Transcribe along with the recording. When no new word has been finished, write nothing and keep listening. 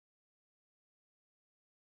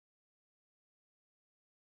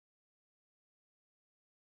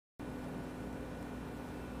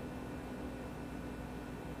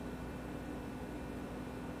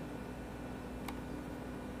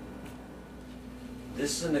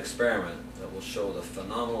This is an experiment that will show the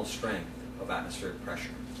phenomenal strength of atmospheric pressure.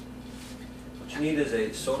 What you need is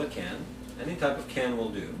a soda can. Any type of can will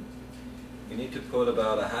do. You need to put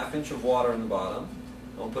about a ½ inch of water in the bottom.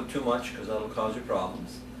 Don't put too much because that'll cause you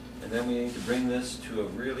problems. And then we need to bring this to a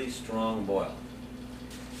really strong boil.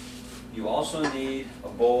 You also need a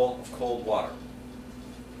bowl of cold water.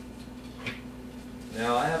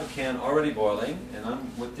 Now I have a can already boiling,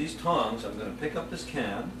 and with these tongs I'm going to pick up this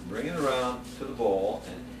can, bring it around to the bowl,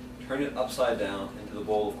 and turn it upside down into the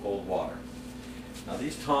bowl of cold water. Now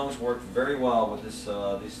these tongs work very well with these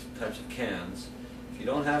types of cans. If you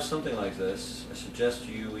don't have something like this, I suggest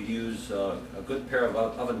you use a good pair of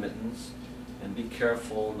oven mittens and be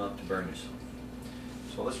careful not to burn yourself.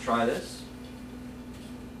 So let's try this.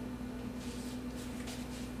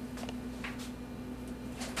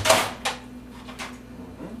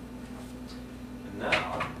 And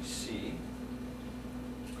now you see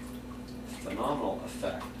phenomenal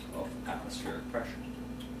effect